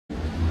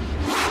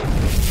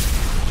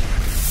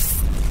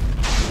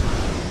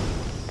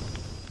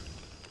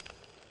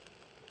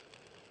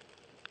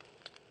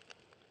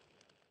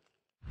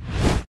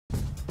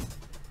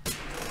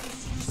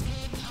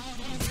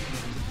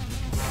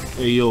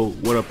Hey yo,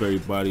 what up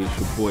everybody? It's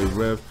your boy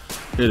Rev,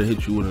 here to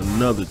hit you with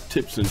another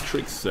tips and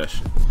tricks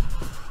session.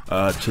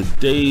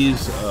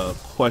 Today's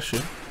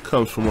question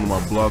comes from one of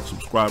my blog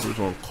subscribers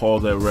on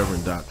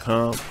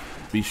callthatreverend.com.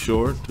 Be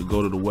sure to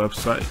go to the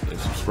website and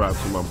subscribe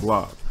to my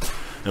blog.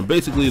 And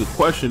basically the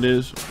question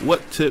is,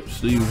 what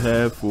tips do you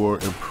have for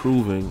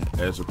improving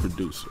as a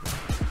producer?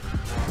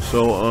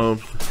 So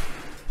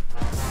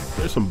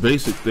there's some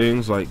basic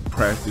things like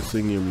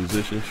practicing your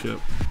musicianship,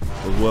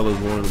 as well as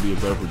wanting to be a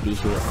better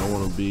producer. I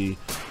want to be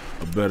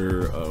a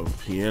better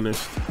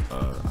pianist.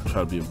 I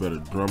try to be a better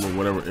drummer,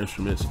 whatever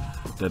instruments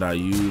that I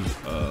use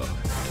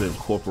to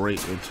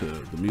incorporate into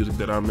the music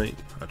that I make.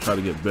 I try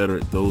to get better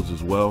at those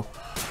as well.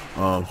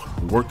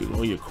 Working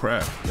on your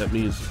craft, that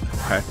means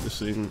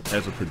practicing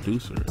as a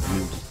producer. It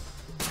means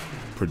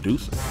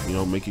producing,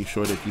 making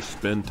sure that you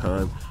spend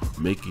time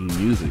making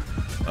music.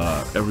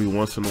 Every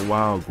once in a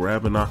while,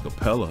 grab an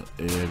acapella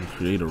and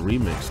create a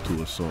remix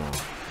to a song.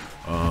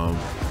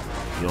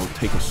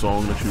 Take a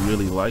song that you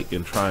really like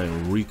and try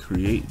and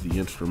recreate the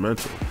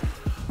instrumental.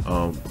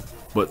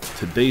 But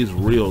today's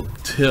real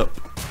tip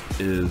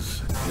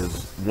is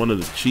one of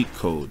the cheat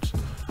codes.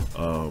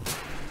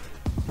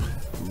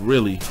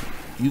 Really,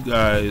 you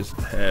guys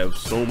have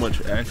so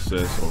much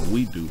access, or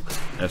we do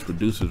as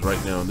producers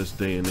right now in this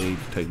day and age.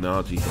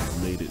 Technology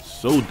has made it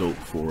so dope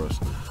for us.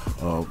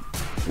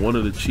 One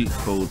of the cheat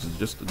codes is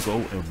just to go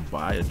and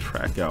buy a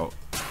track out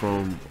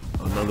from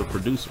another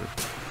producer.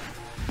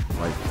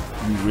 Like,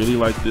 you really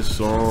like this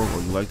song,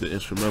 or you like the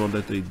instrumental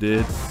that they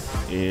did,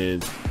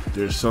 and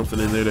there's something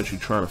in there that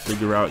you're trying to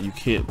figure out. You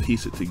can't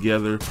piece it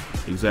together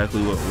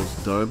exactly what was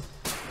done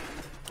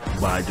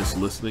by just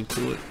listening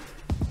to it.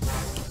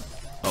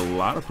 A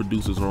lot of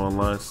producers are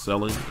online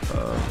selling,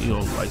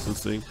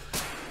 licensing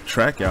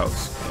track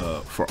outs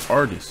for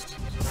artists.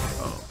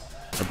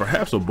 And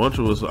perhaps a bunch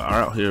of us are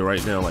out here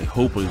right now, like,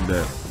 hoping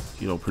that,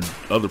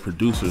 other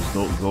producers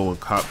don't go and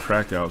cop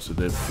track outs and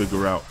then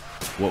figure out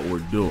what we're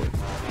doing,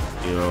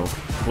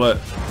 but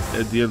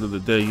at the end of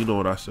the day, you know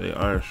what I say,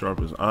 iron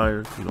sharpens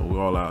iron.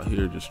 We're all out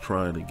here just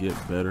trying to get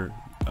better,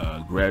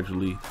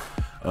 gradually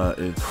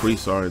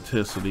increase our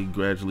intensity,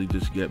 gradually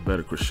just get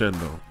better,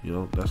 crescendo.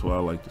 That's what I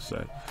like to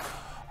say.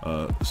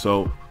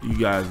 So you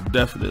guys should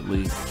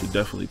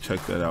definitely check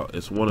that out.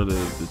 It's one of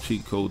the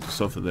cheat codes,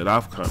 something that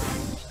I've kind of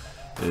used,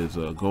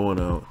 is going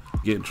out,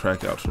 getting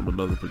track outs from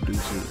another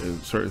producer,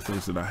 and certain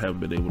things that I haven't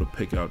been able to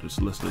pick out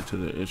just listening to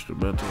their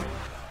instrumental.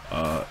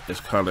 It's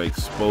kind of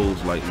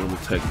exposed like little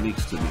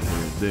techniques to me here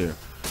and there.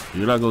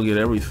 You're not gonna get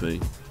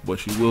everything,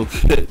 but you will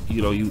get,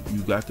 you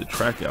got the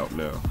track out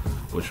now,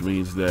 which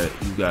means that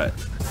you got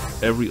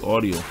every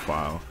audio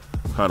file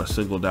kind of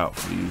singled out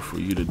for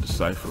you to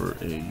decipher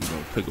and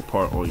pick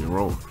apart on your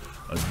own.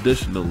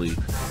 Additionally,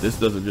 this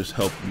doesn't just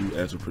help you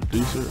as a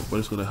producer, but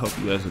it's going to help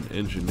you as an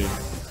engineer,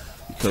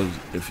 because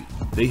if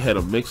they had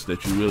a mix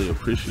that you really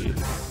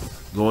appreciated,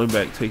 going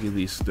back, taking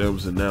these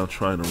stems and now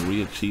trying to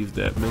re-achieve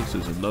that mix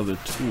is another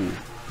tool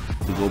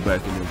to go back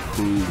and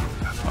improve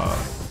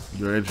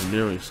your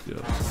engineering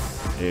skills.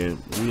 And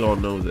we all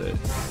know that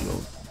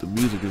the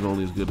music is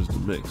only as good as the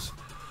mix,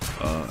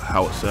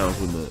 how it sounds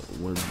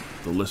when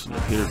the listener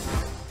hears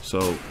it.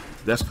 So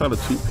that's kind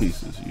of two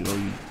pieces. You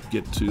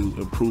get to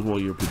improve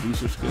on your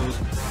producer skills,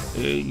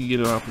 and you get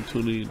an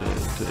opportunity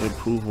to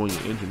improve on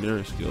your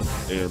engineering skills.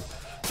 And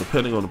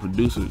depending on the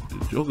producer, the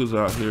jokers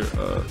out here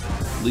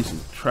leasing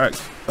tracks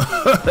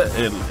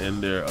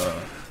and they're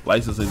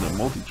licensing their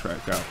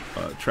multi-track out,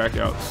 track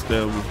out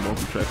stems,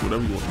 multi-track,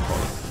 whatever you want to call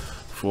it,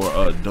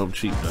 for dumb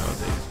cheap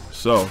nowadays.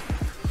 So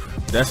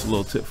that's a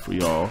little tip for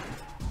y'all.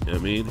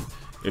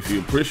 If you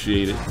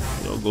appreciate it,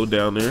 go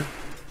down there,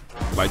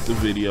 like the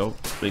video,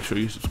 make sure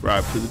you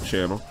subscribe to the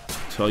channel,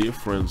 tell your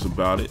friends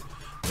about it.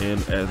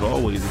 And as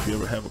always, if you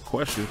ever have a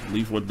question,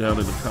 leave one down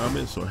in the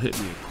comments, or hit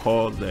me at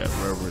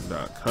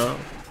callthatreverend.com,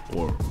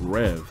 or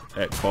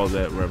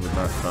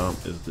rev@callthatreverend.com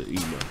is the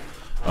email.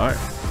 Alright,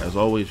 as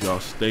always, y'all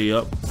stay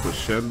up,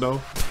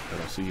 crescendo,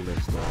 and I'll see you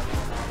next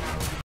time.